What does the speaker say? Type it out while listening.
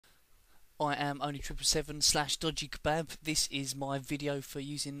I am only777/dodgy kebab. This is my video for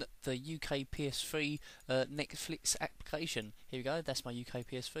using the UK PS3 Netflix application. Here we go, that's my UK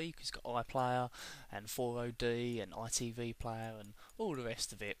PS3 because it's got iPlayer and 4OD and ITV player and all the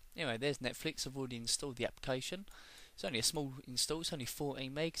rest of it. Anyway, there's Netflix. I've already installed the application. It's only a small install, it's only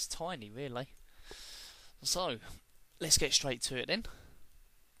 14 megs, tiny really. So, let's get straight to it then.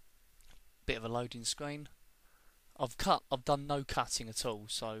 Bit of a loading screen. I've done no cutting at all,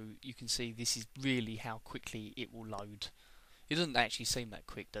 so you can see this is really how quickly it will load. It doesn't actually seem that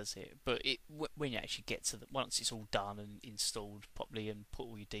quick, does it? But when you actually get to once it's all done and installed properly and put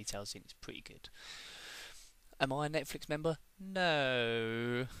all your details in, it's pretty good. Am I a Netflix member?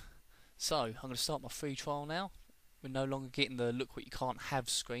 No. So I'm going to start my free trial now. We're no longer getting the look what you can't have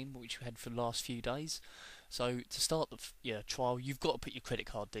screen, which we had for the last few days. So to start the trial, you've got to put your credit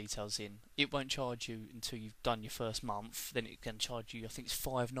card details in. It won't charge you until you've done your first month. Then it can charge you, I think it's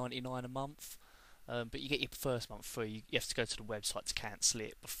 £5.99 a month. But you get your first month free. You have to go to the website to cancel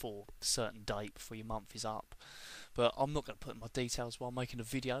it before a certain date, before your month is up. But I'm not going to put in my details while making a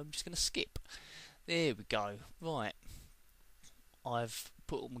video. I'm just going to skip. There we go. Right. I've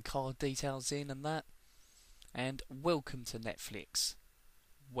put all my card details in and that. And welcome to Netflix.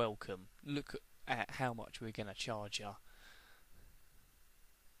 Welcome. Look at how much we're going to charge you.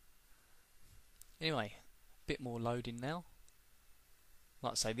 Anyway, a bit more loading now.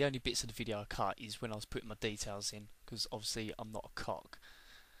 Like I say, the only bits of the video I cut is when I was putting my details in, because obviously I'm not a cock.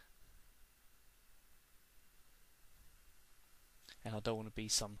 And I don't want to be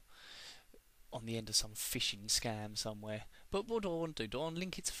on the end of some phishing scam somewhere. But what do I want to do? Do I want to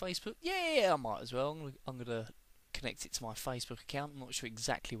link it to Facebook? Yeah, I might as well. I'm going to connect it to my Facebook account. I'm not sure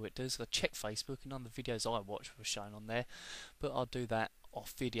exactly what it does. I check Facebook and none of the videos I watched were shown on there. But I'll do that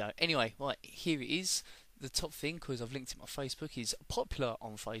off video. Anyway, right, here it is. The top thing, because I've linked it to my Facebook, is popular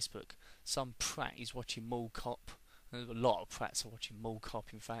on Facebook. Some prat is watching Mall Cop. There's a lot of prats are watching Mall Cop,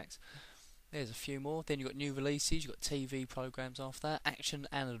 in fact. There's a few more. Then you've got new releases, you've got TV programmes after that, action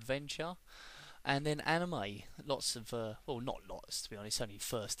and adventure. And then anime, lots of, well, not lots to be honest, only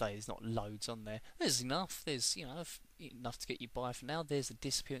first day, there's not loads on there. There's enough, there's, enough to get you by for now. There's The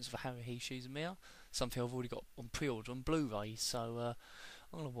Disappearance of Haruhi Suzumiya, something I've already got on pre-order on Blu-ray, so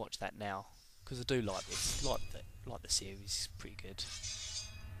I'm going to watch that now, because I do like this, like the series, it's pretty good.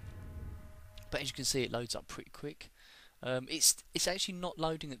 But as you can see, it loads up pretty quick. It's actually not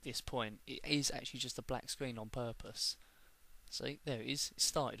loading at this point, it is actually just a black screen on purpose. See, there it is, it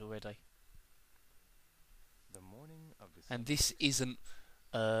started already. And this isn't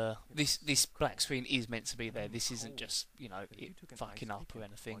this black screen is meant to be there. This isn't just, it fucking up or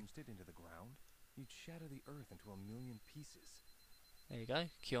anything. You'd shatter the earth into a million pieces. There you go.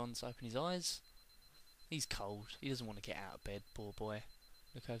 Kion's open his eyes. He's cold. He doesn't want to get out of bed, poor boy.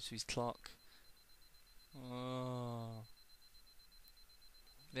 Look over to his clock. Oh.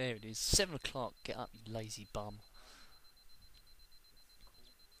 There it is. 7 o'clock. Get up, you lazy bum.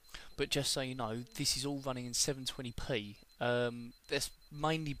 But just so you know, this is all running in 720p. That's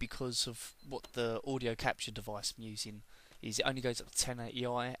mainly because of what the audio capture device I'm using is. It only goes up to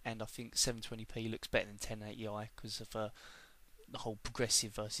 1080i, and I think 720p looks better than 1080i because of the whole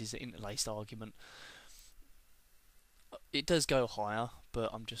progressive versus interlaced argument. It does go higher, but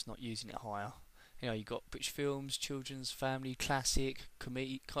I'm just not using it higher. You've got British films, children's, family, classic,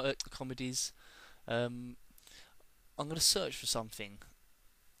 comedies. I'm going to search for something.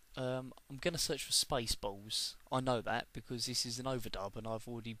 I'm going to search for Spaceballs. I know that because this is an overdub and I've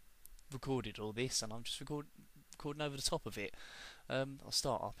already recorded all this and I'm just recording over the top of it. I'll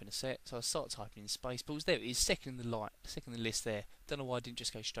start up in a sec. So I'll start typing in Spaceballs. There it is, second in the list there. Don't know why I didn't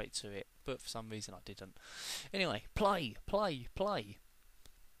just go straight to it, but for some reason I didn't. Anyway, play.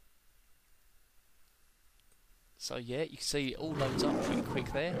 So yeah, you can see it all loads up pretty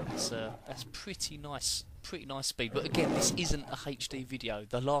quick there. That's pretty nice speed. But again, this isn't a HD video.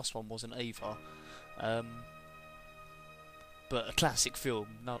 The last one wasn't either. But a classic film,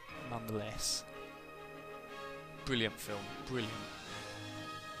 nonetheless. Brilliant film, brilliant.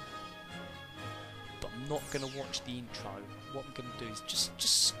 But I'm not going to watch the intro. What I'm going to do is just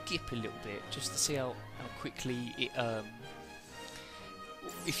skip a little bit, just to see how quickly it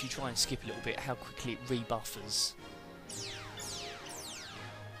if you try and skip a little bit, how quickly it rebuffers.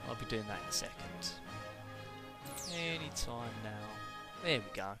 I'll be doing that in a second. Anytime now. There we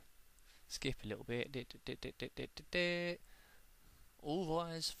go. Skip a little bit. All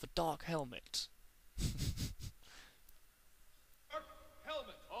rise for Dark Helmet. Dark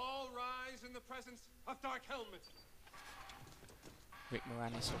Helmet! All rise in the presence of Dark Helmet! Rick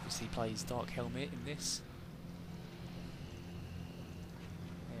Moranis obviously plays Dark Helmet in this.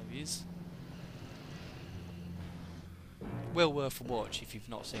 There he is. Well worth a watch if you've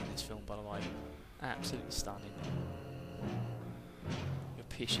not seen this film, by the way. Absolutely stunning. You'll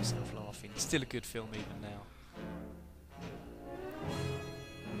piss yourself laughing. Still a good film even now.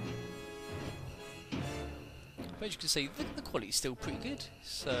 But as you can see, the quality's still pretty good.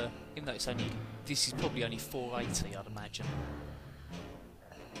 It's, even though it's only, this is probably only 480, I'd imagine.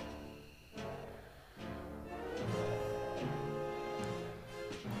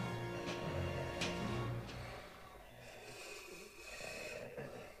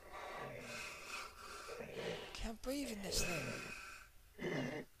 Can't breathe in this thing.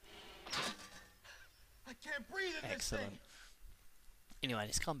 I can't breathe in this thing. Excellent. Anyway,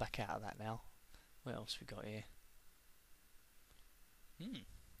 let's come back out of that now. What else we got here?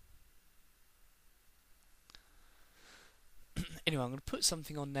 Anyway, I'm going to put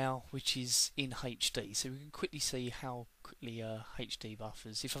something on now which is in HD, so we can quickly see how quickly HD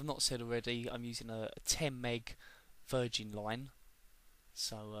buffers. If I've not said already, I'm using a 10 meg Virgin line,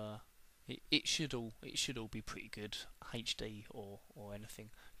 so it should all be pretty good, HD or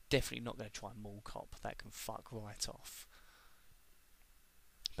anything. Definitely not going to try Mall Cop. That can fuck right off.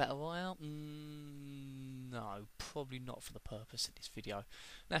 Battle Royale? No, probably not for the purpose of this video.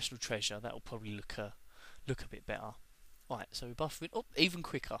 National Treasure, that'll probably look a bit better. Right, so we're buffering. Oh, even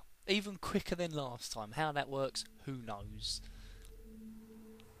quicker than last time. How that works, who knows?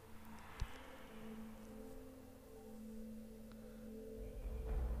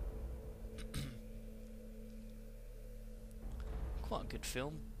 Quite a good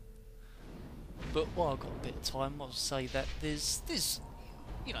film. But while I've got a bit of time, I'll say that there's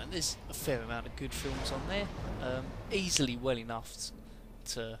a fair amount of good films on there. Easily well enough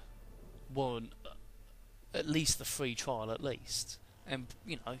to warrant at least the free trial, at least, and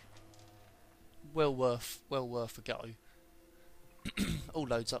well worth a go. All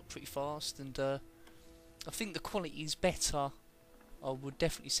loads up pretty fast, and I think the quality is better. I would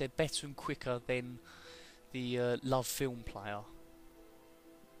definitely say better and quicker than the Love Film Player.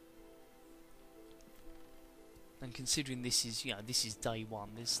 And considering this is day one,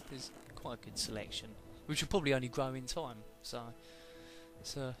 there's quite a good selection, which will probably only grow in time. So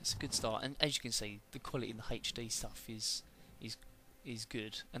it's a good start. And as you can see, the quality in the HD stuff is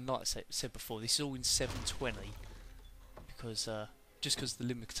good. And like I said before, this is all in 720 because just because of the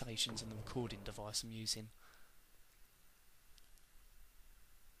limitations on the recording device I'm using.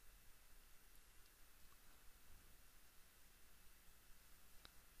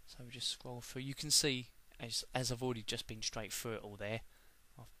 So we just scroll through. You can see. As I've already just been straight through it all there,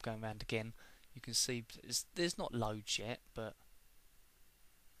 I'm going around again. You can see there's not loads yet, but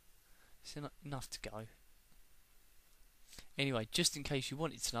it's enough to go. Anyway, just in case you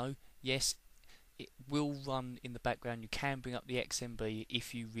wanted to know, yes, it will run in the background. You can bring up the XMB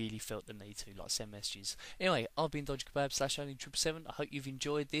if you really felt the need to, like send messages. Anyway, I've been DodgyKebab /only777. I hope you've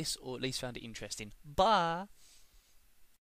enjoyed this, or at least found it interesting. Bye!